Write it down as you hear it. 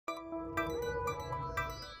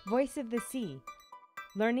Voice of the Sea,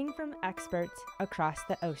 learning from experts across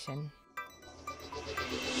the ocean.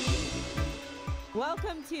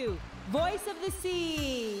 Welcome to Voice of the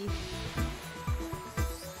Sea!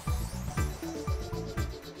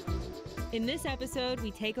 In this episode,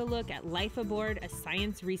 we take a look at life aboard a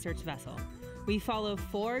science research vessel. We follow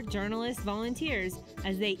 4 journalist volunteers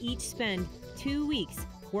as they each spend 2 weeks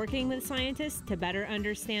working with scientists to better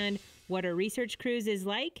understand what a research cruise is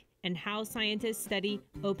like and how scientists study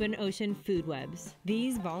open ocean food webs.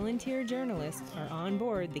 These volunteer journalists are on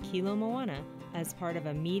board the Kilo Moana as part of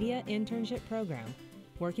a media internship program,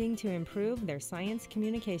 working to improve their science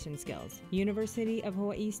communication skills. University of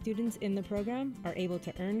Hawaii students in the program are able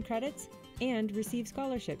to earn credits and receive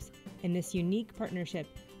scholarships in this unique partnership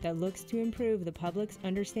that looks to improve the public's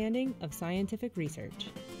understanding of scientific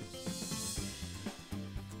research.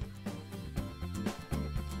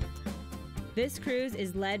 This cruise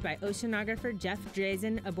is led by oceanographer Jeff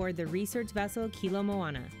Drazen aboard the research vessel Kilo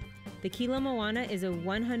Moana. The Kilo Moana is a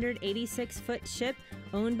 186-foot ship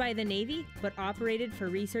owned by the Navy, but operated for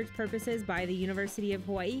research purposes by the University of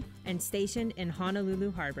Hawaii and stationed in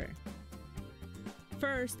Honolulu Harbor.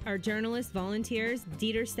 First, our journalist volunteers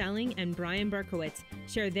Dieter Stelling and Brian Berkowitz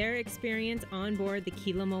share their experience on board the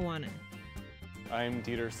Kilo Moana. I'm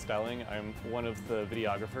Dieter Stelling. I'm one of the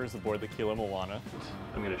videographers aboard the Kilo Moana.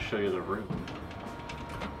 I'm going to show you the room.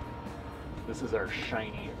 This is our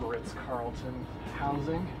shiny Ritz-Carlton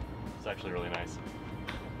housing. It's actually really nice.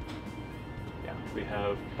 Yeah, we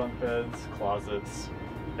have bunk beds, closets,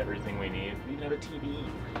 everything we need. We even have a TV.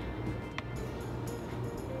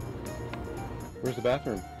 Where's the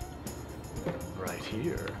bathroom? Right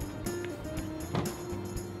here.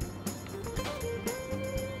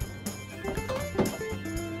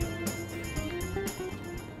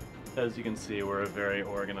 As you can see, we're a very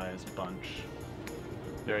organized bunch.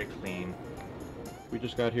 Very clean. We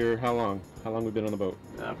just got here, how long? How long we been on the boat?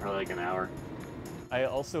 Probably like an hour. I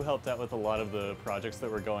also helped out with a lot of the projects that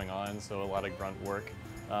were going on, so a lot of grunt work.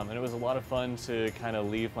 And it was a lot of fun to kind of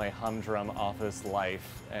leave my humdrum office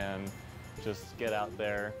life and just get out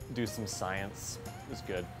there, do some science. It was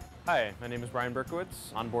good. Hi, my name is Brian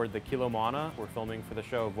Berkowitz. On board the Kilo Moana, we're filming for the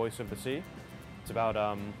show Voice of the Sea. It's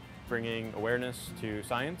about bringing awareness to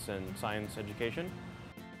science and science education.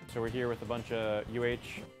 So we're here with a bunch of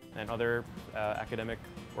UH and other academic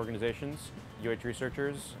organizations, UH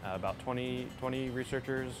researchers, about 20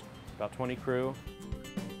 researchers, about 20 crew.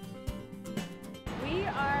 We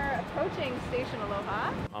are approaching Station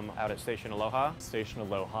Aloha. I'm out at Station Aloha. Station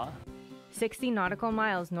Aloha. 60 nautical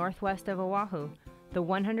miles northwest of Oahu, the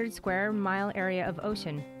 100 square mile area of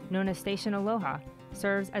ocean, known as Station Aloha,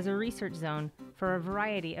 serves as a research zone for a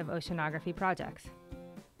variety of oceanography projects.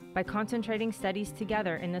 By concentrating studies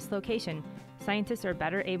together in this location, scientists are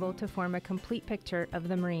better able to form a complete picture of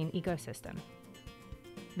the marine ecosystem.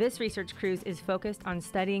 This research cruise is focused on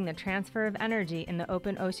studying the transfer of energy in the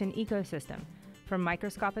open ocean ecosystem, from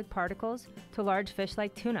microscopic particles to large fish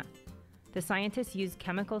like tuna. The scientists use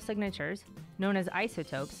chemical signatures, known as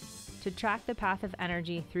isotopes, to track the path of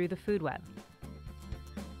energy through the food web.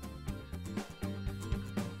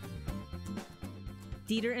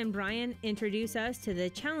 Dieter and Brian introduce us to the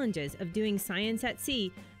challenges of doing science at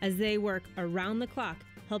sea as they work around the clock,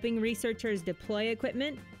 helping researchers deploy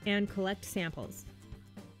equipment and collect samples.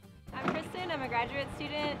 I'm Kristen. I'm a graduate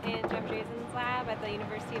student in Jeff Drazen's lab at the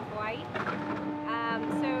University of Hawaii.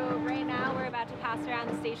 So right now we're about to pass around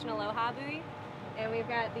the Station Aloha buoy, and we've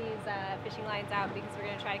got these fishing lines out because we're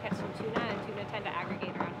going to try to catch some tuna, and tuna tend to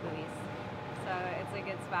aggregate around buoys. So it's a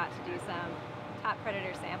good spot to do some top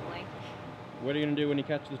predator sampling. What are you going to do when you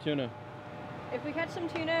catch the tuna? If we catch some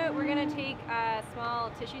tuna, we're going to take a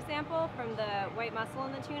small tissue sample from the white muscle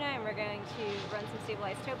in the tuna, and we're going to run some stable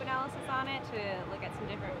isotope analysis on it to look at some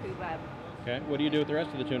different food web. Okay, what do you do with the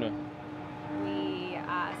rest of the tuna? We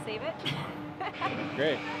save it.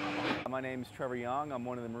 Great. My name is Trevor Young. I'm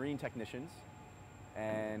one of the marine technicians,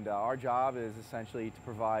 and our job is essentially to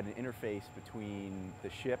provide an interface between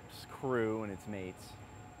the ship's crew and its mates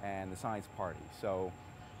and the science party. So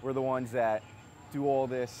we're the ones that do all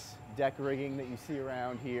this deck rigging that you see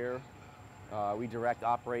around here. We direct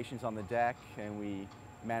operations on the deck, and we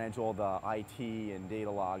manage all the IT and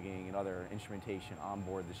data logging and other instrumentation on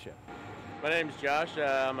board the ship. My name's Josh.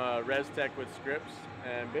 I'm a res tech with Scripps,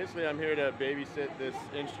 and basically I'm here to babysit this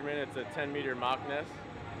instrument. It's a 10-meter mock nest.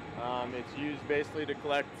 It's used basically to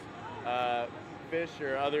collect fish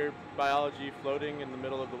or other biology floating in the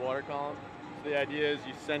middle of the water column. So the idea is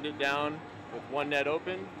you send it down with one net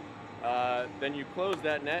open, then you close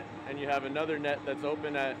that net and you have another net that's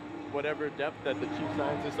open at whatever depth that the chief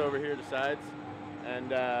scientist over here decides.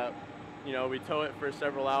 And you know, we tow it for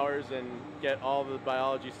several hours and get all the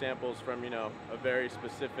biology samples from, you know, a very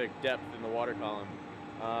specific depth in the water column.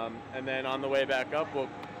 And then on the way back up, we'll,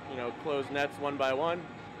 you know, close nets one by one,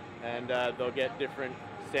 and they'll get different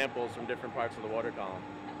samples from different parts of the water column.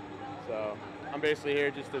 So I'm basically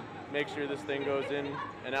here just to make sure this thing goes in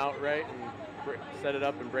and out right, and set it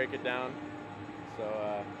up and break it down.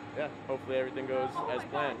 So yeah, hopefully everything goes as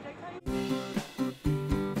planned.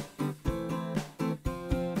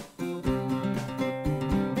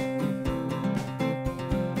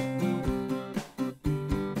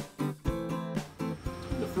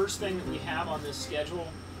 The first thing that we have on this schedule,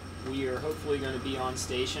 we are hopefully going to be on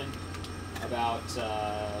station about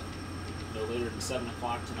no later than 7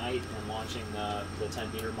 o'clock tonight and launching the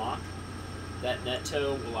 10-meter mock. That net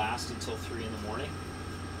tow will last until 3 in the morning.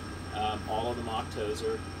 All of the mock tows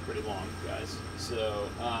are pretty long, guys. So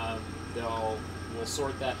we'll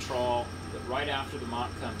sort that trawl, but right after the mock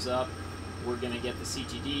comes up, we're going to get the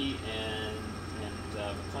CTD and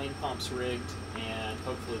McLean pumps rigged, and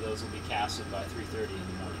hopefully those will be casted by 3:30 in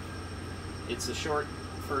the morning. It's a short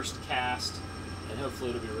first cast, and hopefully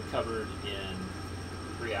it'll be recovered in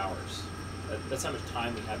 3 hours. That's how much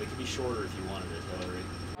time we have. It could be shorter if you wanted it, Hillary.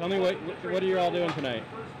 Tell me what are you all doing tonight?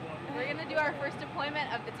 We're going to do our first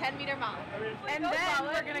deployment of the 10-meter mock. And then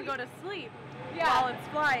we're going to go to sleep while it's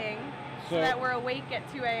flying, so that we're awake at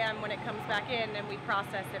 2 a.m. when it comes back in, and we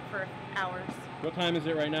process it for hours. What time is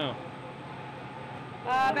it right now?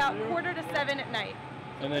 About 6:45 at night.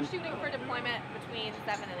 And then We're shooting for deployment between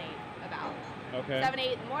 7 and 8, about. okay. 7,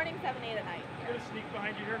 8 in the morning, 7, 8 at night. I'm gonna sneak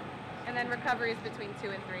behind you here. And then recovery is between 2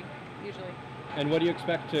 and 3, usually. And what do you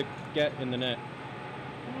expect to get in the net?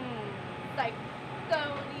 Like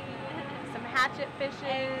Some hatchet fishes,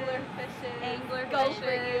 angler gopher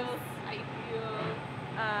fishes, eels, pipe eels.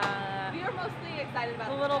 We are mostly excited about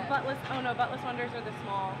the little buttless wonders are the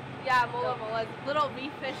small. Yeah, molas, little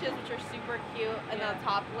reef fishes, which are super cute, and the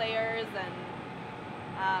top layers, and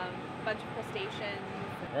a bunch of crustaceans.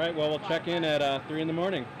 All right, well, we'll check in at 3 in the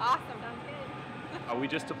morning. Awesome, sounds good. We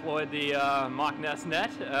just deployed the mock nest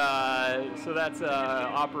net, so that's an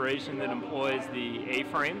operation that employs the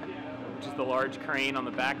A-frame, which is the large crane on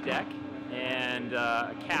the back deck, and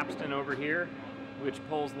a capstan over here, which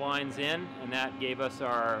pulls lines in, and that gave us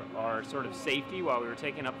our sort of safety while we were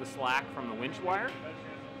taking up the slack from the winch wire.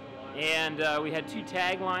 And we had 2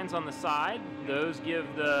 tag lines on the side. Those give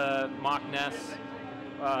the mock nest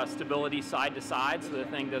stability side to side, so the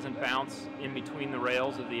thing doesn't bounce in between the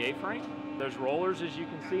rails of the A-frame. There's rollers, as you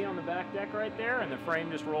can see, on the back deck right there, and the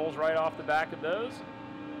frame just rolls right off the back of those.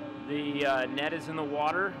 The net is in the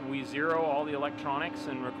water. We zero all the electronics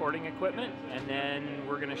and recording equipment, and then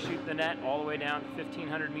we're going to shoot the net all the way down to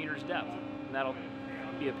 1,500 meters depth. And that'll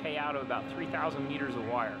be a payout of about 3,000 meters of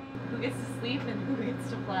wire. Who gets to sleep and who gets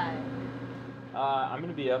to fly? I'm going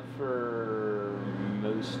to be up for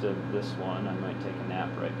most of this one. I might take a nap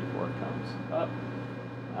right before it comes up.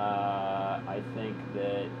 I think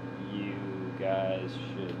that you guys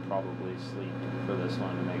should probably sleep for this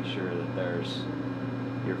one to make sure that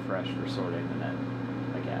you're fresh for sorting the net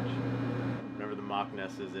I catch. Whenever the mock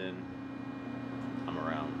nest is in, I'm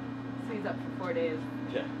around. So he's up for 4 days.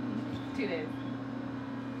 Yeah. 2 days.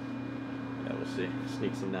 Yeah, we'll see.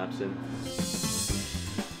 Sneak some naps in.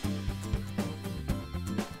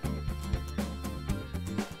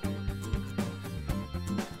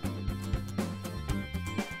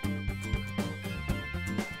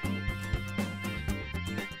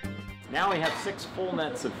 Now we have 6 full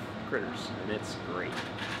nets of critters, and it's great.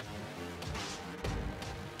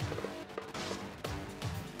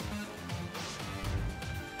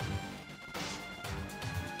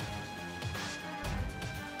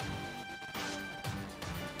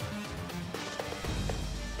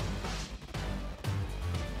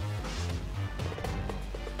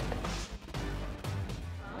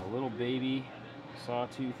 A little baby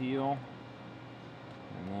sawtooth eel,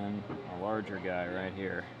 and then a larger guy right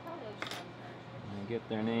here. They get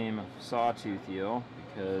their name of sawtooth eel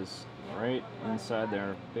because right inside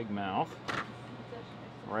their big mouth,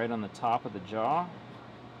 right on the top of the jaw,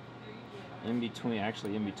 in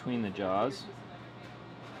between the jaws,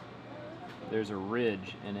 there's a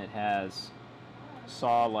ridge, and it has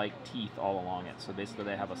saw-like teeth all along it. So basically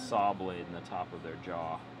they have a saw blade in the top of their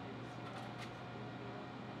jaw.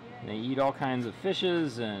 And they eat all kinds of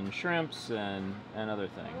fishes and shrimps and other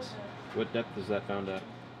things. What depth is that found at?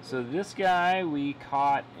 So this guy we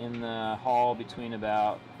caught in the haul between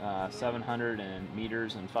about 700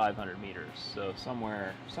 meters and 500 meters. So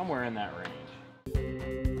somewhere in that range.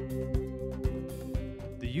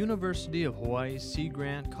 The University of Hawaii's Sea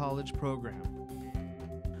Grant College program.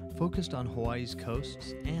 focused on Hawaii's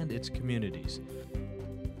coasts and its communities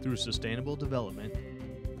through sustainable development,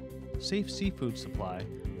 safe seafood supply,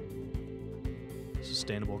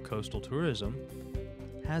 sustainable coastal tourism,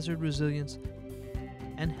 hazard resilience,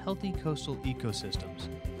 and healthy coastal ecosystems.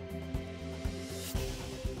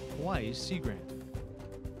 Hawaii's Sea Grant.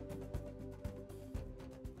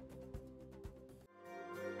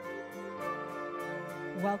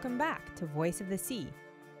 Welcome back to Voice of the Sea.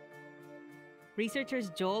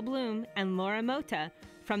 Researchers Joel Bloom and Laura Mota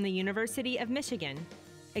from the University of Michigan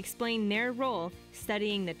explain their role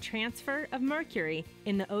studying the transfer of mercury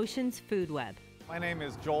in the ocean's food web. My name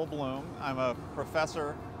is Joel Bloom. I'm a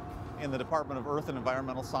professor in the Department of Earth and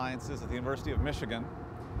Environmental Sciences at the University of Michigan.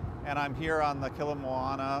 And I'm here on the Kilo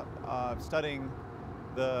Moana studying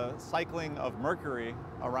the cycling of mercury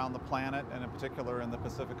around the planet, and in particular in the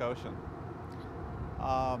Pacific Ocean.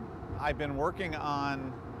 I've been working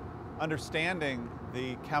on understanding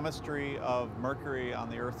the chemistry of mercury on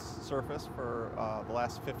the Earth's surface for the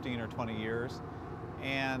last 15 or 20 years.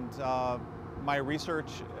 And my research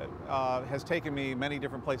has taken me many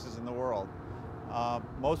different places in the world.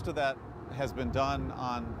 Most of that has been done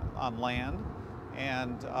on land.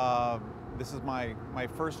 And this is my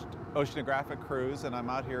first oceanographic cruise, and I'm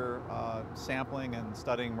out here sampling and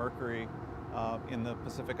studying mercury in the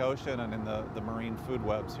Pacific Ocean and in the marine food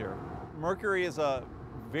webs here. Mercury has a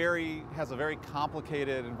very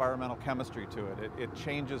complicated environmental chemistry to it. It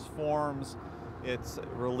changes forms. It's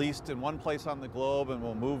released in one place on the globe and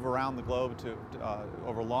will move around the globe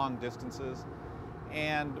over long distances.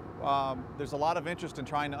 And there's a lot of interest in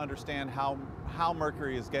trying to understand how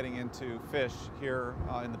mercury is getting into fish here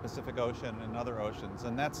in the Pacific Ocean and other oceans.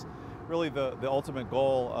 And that's really the ultimate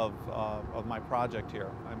goal of my project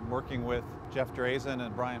here. I'm working with Jeff Drazen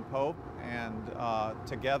and Brian Pope, and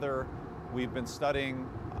together we've been studying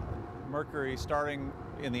mercury starting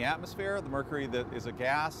in the atmosphere. The mercury that is a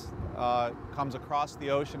gas comes across the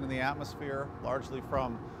ocean in the atmosphere, largely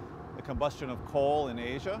from the combustion of coal in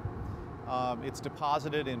Asia. It's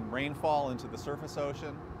deposited in rainfall into the surface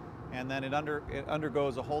ocean, and then it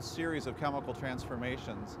undergoes a whole series of chemical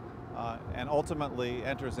transformations and ultimately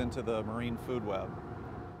enters into the marine food web.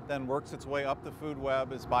 Then works its way up the food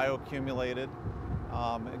web, is bioaccumulated,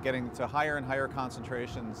 getting to higher and higher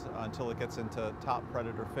concentrations until it gets into top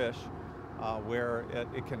predator fish, where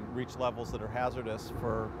it can reach levels that are hazardous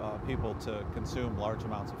for people to consume large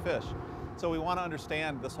amounts of fish. So we want to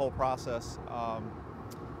understand this whole process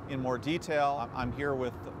in more detail. I'm here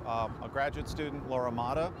with a graduate student, Laura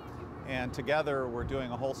Mota, and together we're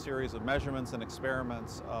doing a whole series of measurements and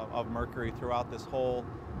experiments of mercury throughout this whole,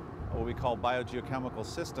 what we call biogeochemical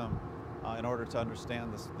system, in order to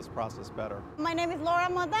understand this process better. My name is Laura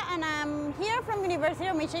Mota, and I'm here from University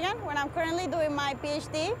of Michigan, where I'm currently doing my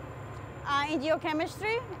PhD in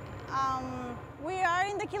geochemistry. We are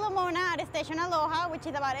in the Kilo Moana at Station Aloha, which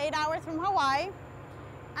is about 8 hours from Hawaii.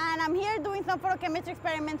 And I'm here doing some photochemistry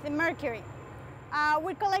experiments in mercury.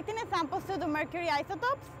 We're collecting samples to do mercury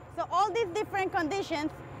isotopes. So all these different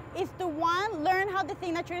conditions is to, one, learn how the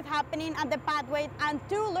signature is happening and the pathway, and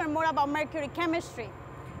two, learn more about mercury chemistry.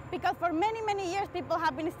 Because for many, many years, people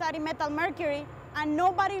have been studying metal mercury, and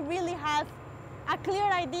nobody really has a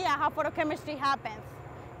clear idea how photochemistry happens.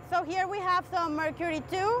 So here we have some mercury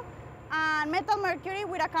 2 and metal mercury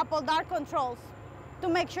with a couple dark controls to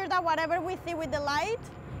make sure that whatever we see with the light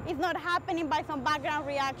is not happening by some background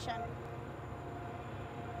reaction.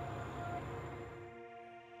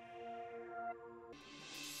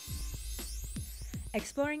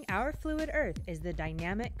 Exploring Our Fluid Earth is the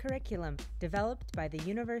dynamic curriculum developed by the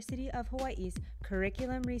University of Hawaii's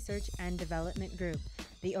Curriculum Research and Development Group.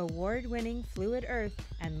 The award-winning Fluid Earth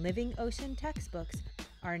and Living Ocean textbooks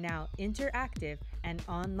are now interactive and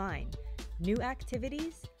online. New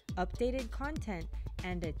activities, updated content,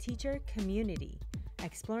 and a teacher community.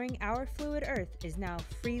 Exploring Our Fluid Earth is now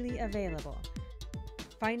freely available.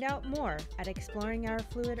 Find out more at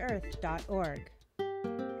exploringourfluidearth.org.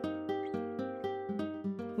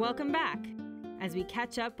 Welcome back as we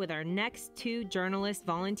catch up with our next two journalist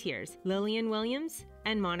volunteers, Lillian Williams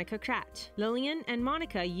and Monica Kratch. Lillian and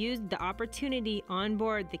Monica used the opportunity on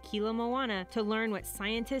board the Kilo Moana to learn what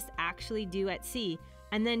scientists actually do at sea,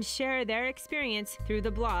 and then share their experience through the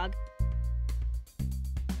blog.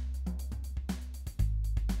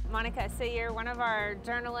 Monica, so you're one of our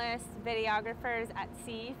journalists, videographers at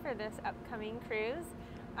sea for this upcoming cruise.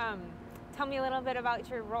 Tell me a little bit about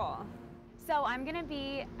your role. So I'm going to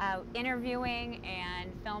be interviewing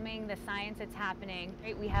and filming the science that's happening.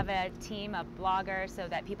 We have a team of bloggers so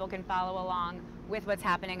that people can follow along with what's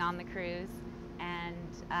happening on the cruise and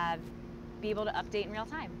be able to update in real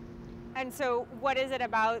time. And so what is it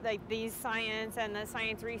about like these science and the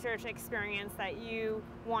science research experience that you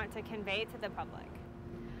want to convey to the public?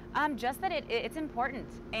 Just that it's important,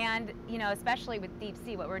 and you know, especially with deep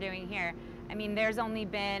sea, what we're doing here. I mean, there's only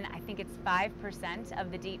been, I think it's 5%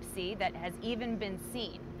 of the deep sea that has even been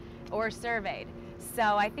seen or surveyed. So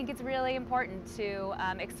I think it's really important to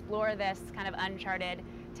explore this kind of uncharted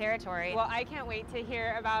territory. Well, I can't wait to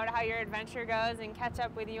hear about how your adventure goes and catch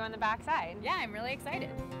up with you on the backside. Yeah, I'm really excited.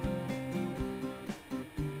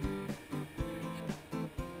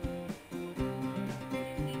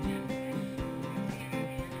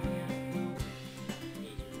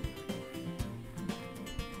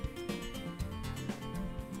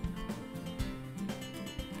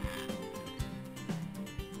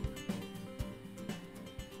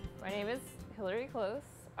 My name is Hillary Close.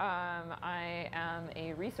 I am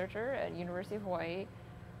a researcher at University of Hawaii.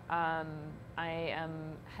 I am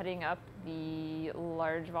heading up the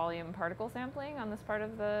large volume particle sampling on this part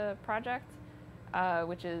of the project,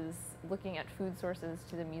 which is looking at food sources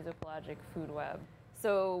to the mesopelagic food web.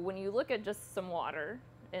 So when you look at just some water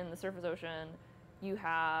in the surface ocean, you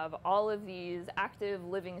have all of these active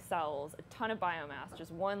living cells, a ton of biomass.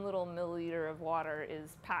 Just 1 little milliliter of water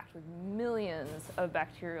is packed with millions of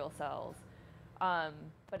bacterial cells.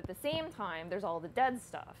 But at the same time, there's all the dead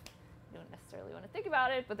stuff. You don't necessarily want to think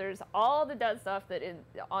about it, but there's all the dead stuff that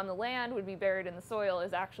on the land would be buried in the soil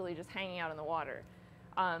is actually just hanging out in the water.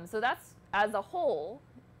 So that's, as a whole,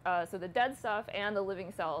 so the dead stuff and the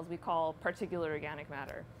living cells we call particulate organic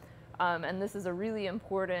matter. And this is a really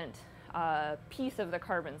important piece of the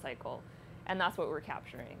carbon cycle, and that's what we're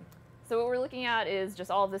capturing. So what we're looking at is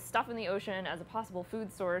just all this stuff in the ocean as a possible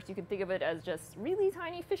food source. You can think of it as just really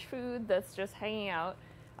tiny fish food that's just hanging out,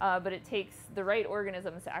 but it takes the right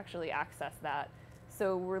organisms to actually access that.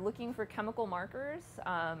 So we're looking for chemical markers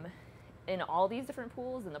in all these different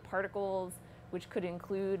pools, in the particles, which could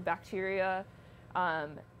include bacteria,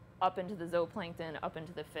 up into the zooplankton, up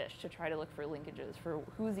into the fish, to try to look for linkages for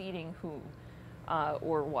who's eating who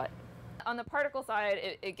or what. On the particle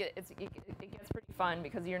side, it gets pretty fun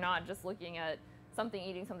because you're not just looking at something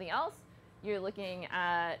eating something else. You're looking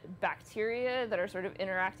at bacteria that are sort of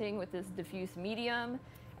interacting with this diffuse medium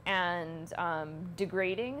and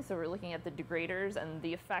degrading. So we're looking at the degraders and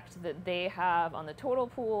the effect that they have on the total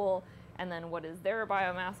pool, and then what does their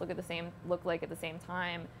biomass look like at the same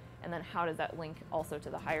time, and then how does that link also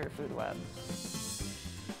to the higher food web.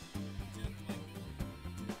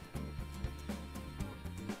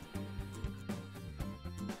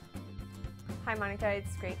 Hi Monica,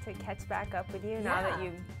 it's great to catch back up with you now that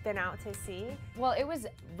you've been out to sea. Well, it was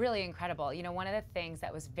really incredible. You know, one of the things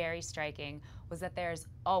that was very striking was that there's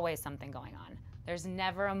always something going on. There's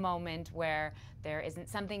never a moment where there isn't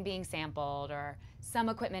something being sampled or some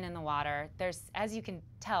equipment in the water. There's, as you can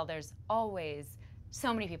tell, there's always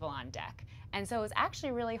so many people on deck. And so it was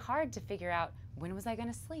actually really hard to figure out when was I going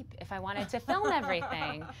to sleep if I wanted to film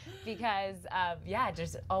everything, because yeah,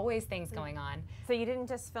 there's always things going on. So you didn't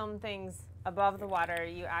just film things above the water,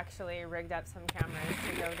 you actually rigged up some cameras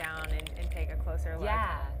to go down and take a closer look.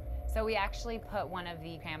 Yeah, so we actually put one of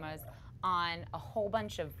the cameras on a whole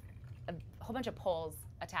bunch of poles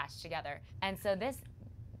attached together. And so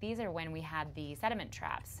these are when we had the sediment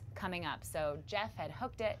traps coming up. So Jeff had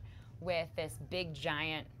hooked it with this big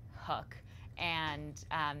giant hook, and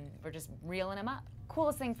we're just reeling them up.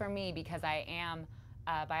 Coolest thing for me, because I am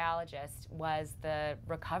a biologist, was the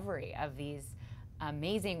recovery of these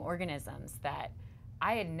amazing organisms that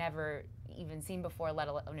I had never even seen before, let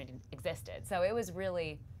alone it existed. So it was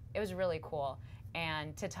really cool.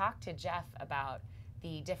 And to talk to Jeff about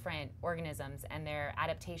the different organisms and their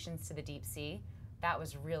adaptations to the deep sea, that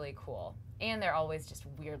was really cool. And they're always just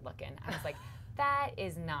weird looking. I was like, that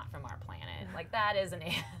is not from our planet. Like, that is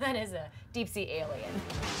a deep sea alien.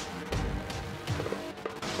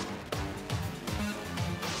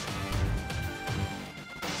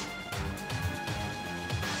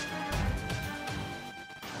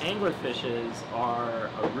 Anglerfishes are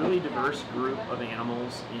a really diverse group of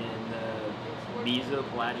animals in the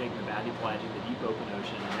mesopelagic, the bathypelagic, the deep open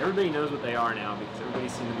ocean. And everybody knows what they are now because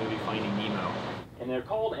everybody's seen the movie Finding Nemo. And they're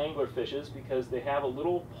called anglerfishes because they have a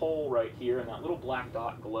little pole right here, and that little black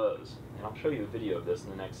dot glows. And I'll show you a video of this in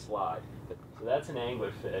the next slide. So that's an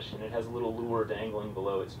anglerfish, and it has a little lure dangling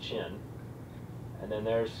below its chin. And then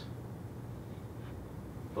there's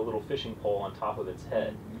the little fishing pole on top of its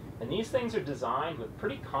head. And these things are designed with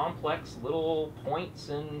pretty complex little points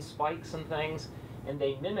and spikes and things, and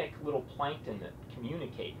they mimic little plankton that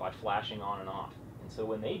communicate by flashing on and off. And so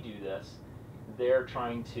when they do this, they're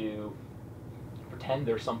trying to pretend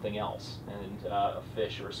there's something else, and a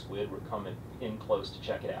fish or a squid would come in close to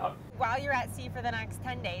check it out. While you're at sea for the next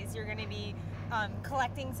 10 days, you're going to be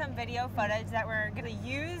collecting some video footage that we're going to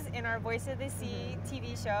use in our Voice of the Sea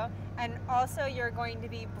TV show, and also you're going to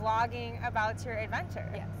be blogging about your adventure.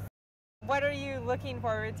 Yes. What are you looking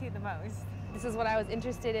forward to the most? This is what I was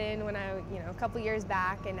interested in when I, a couple years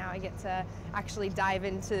back, and now I get to actually dive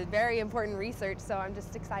into very important research, so I'm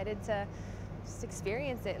just excited to just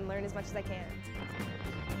experience it and learn as much as I can.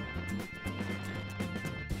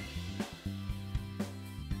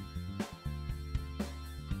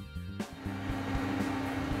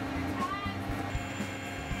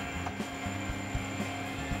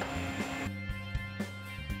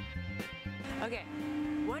 Okay,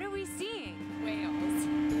 what are we seeing? Whales.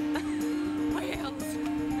 Whales.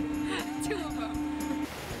 2 of them.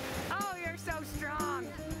 Oh, you're so strong.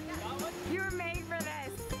 You were made for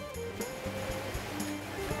this.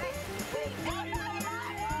 Oh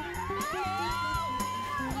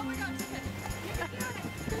my gosh.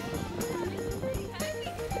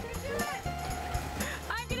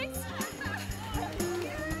 I'm getting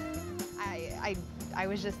I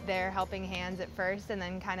was just there helping hands at first, and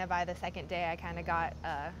then kind of by the second day I kind of got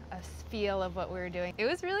a feel of what we were doing. It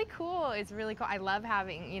was really cool. It's really cool. I love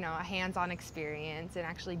having, a hands-on experience and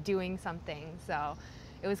actually doing something. So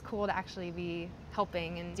it was cool to actually be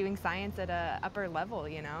helping and doing science at an upper level,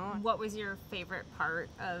 What was your favorite part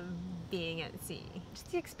of being at sea? Just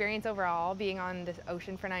the experience overall, being on the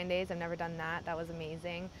ocean for 9 days. I've never done that. That was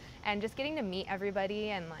amazing. And just getting to meet everybody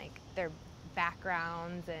and their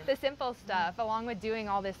backgrounds and the simple stuff, along with doing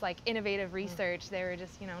all this innovative research. They were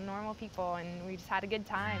just, normal people, and we just had a good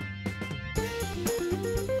time.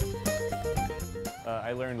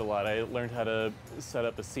 I learned a lot. I learned how to set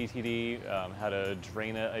up a CTD, how to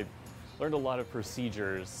drain it. I learned a lot of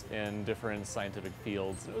procedures in different scientific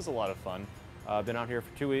fields. It was a lot of fun. I've been out here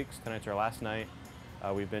for 2 weeks. Tonight's our last night.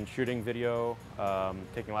 We've been shooting video,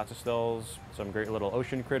 taking lots of stills, some great little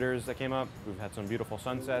ocean critters that came up. We've had some beautiful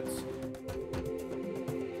sunsets.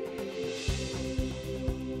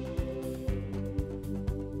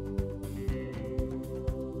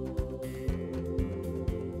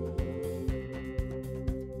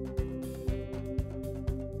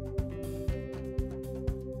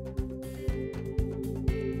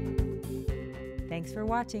 Thanks for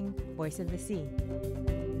watching Voice of the Sea.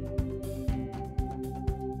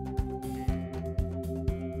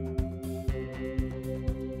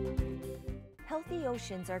 Healthy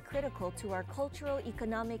oceans are critical to our cultural,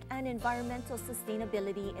 economic, and environmental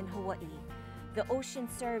sustainability in Hawaii. The ocean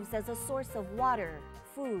serves as a source of water,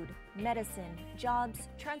 food, medicine, jobs,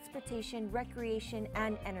 transportation, recreation,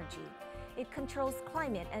 and energy. It controls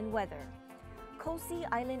climate and weather.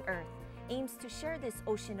 COSEE-Island Earth aims to share this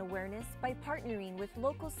ocean awareness by partnering with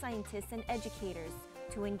local scientists and educators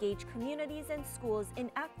to engage communities and schools in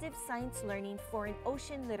active science learning for an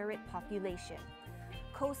ocean-literate population.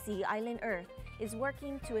 COSEE-Island Earth is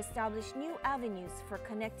working to establish new avenues for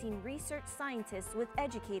connecting research scientists with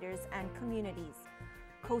educators and communities.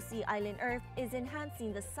 COSEE-Island Earth is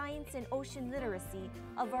enhancing the science and ocean literacy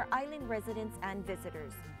of our island residents and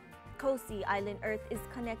visitors. COSEE-Island Earth is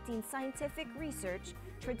connecting scientific research,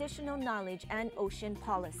 traditional knowledge, and ocean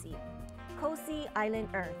policy. COSEE-Island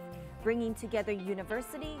Earth, bringing together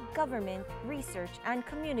university, government, research, and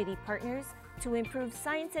community partners to improve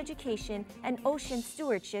science education and ocean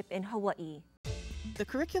stewardship in Hawaii. The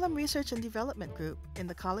Curriculum Research and Development Group in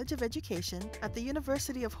the College of Education at the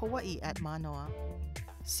University of Hawaii at Manoa.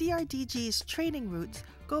 CRDG's training roots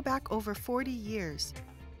go back over 40 years.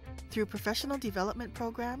 Through professional development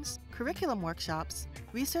programs, curriculum workshops,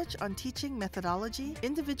 research on teaching methodology,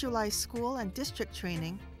 individualized school and district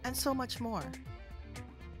training, and so much more.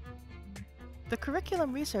 The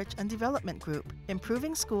Curriculum Research and Development Group,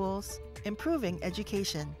 improving schools, improving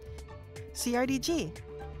education. CRDG.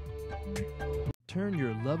 Turn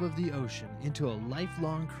your love of the ocean into a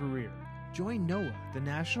lifelong career. Join NOAA, the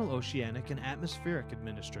National Oceanic and Atmospheric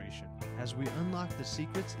Administration, as we unlock the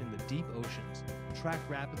secrets in the deep oceans, track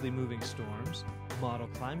rapidly moving storms, model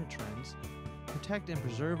climate trends, protect and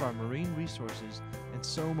preserve our marine resources, and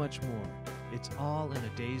so much more. It's all in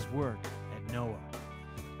a day's work at NOAA.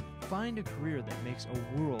 Find a career that makes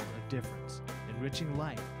a world of difference, enriching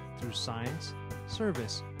life through science,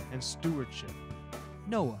 service, and stewardship.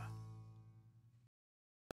 NOAA.